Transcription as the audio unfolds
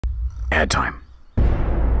Ad time.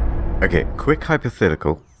 Okay, quick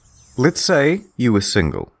hypothetical. Let's say you were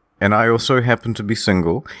single, and I also happened to be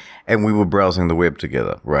single, and we were browsing the web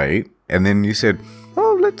together, right? And then you said,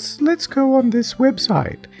 oh, let's go on this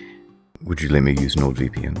website. Would you let me use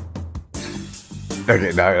NordVPN?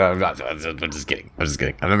 Okay, no, I'm just kidding.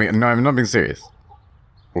 I'm not being serious.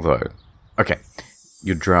 Although, okay,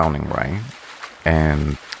 you're drowning, right?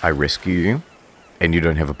 And I rescue you, and you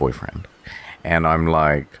don't have a boyfriend. And I'm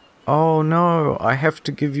like, oh no, I have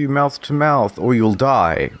to give you mouth to mouth, or you'll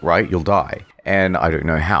die, right? You'll die. And I don't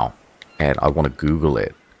know how. And I want to Google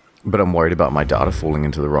it. But I'm worried about my data falling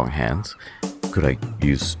into the wrong hands. Could I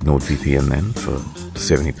use NordVPN then for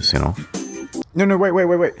 70% off? No,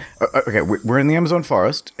 wait. Okay, we're in the Amazon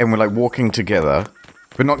forest, and we're like walking together,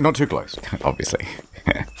 but not too close, obviously.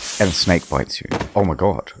 And a snake bites you. Oh my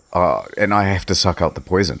god. And I have to suck out the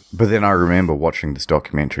poison. But then I remember watching this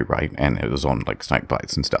documentary, right? And it was on like snake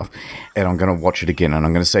bites and stuff. And I'm going to watch it again, and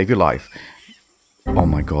I'm going to save your life. Oh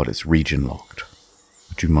my god, it's region locked.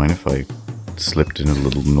 Would you mind if I slipped in a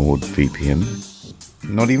little NordVPN?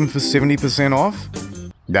 Not even for 70% off?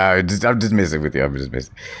 No, I'm just messing with you. I'm just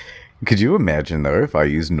messing. Could you imagine, though, if I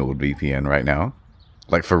use NordVPN right now?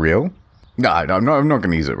 Like, for real? No, I'm not going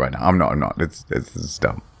to use it right now. I'm not. It's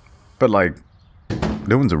dumb. But, like,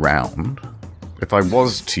 no one's around. If I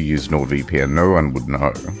was to use NordVPN, no one would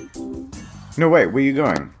know. No, wait, where are you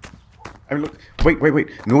going? I mean, look, wait.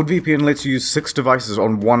 NordVPN lets you use 6 devices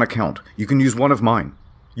on one account. You can use one of mine.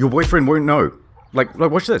 Your boyfriend won't know. Like,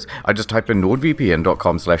 watch this. I just type in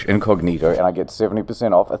nordvpn.com/incognito and I get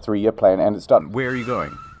 70% off a 3-year plan and it's done. Where are you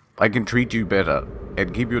going? I can treat you better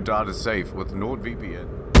and keep your data safe with NordVPN.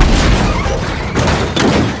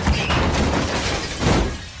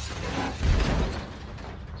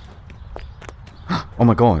 Oh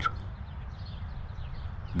my god.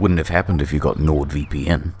 Wouldn't have happened if you got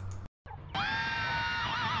NordVPN.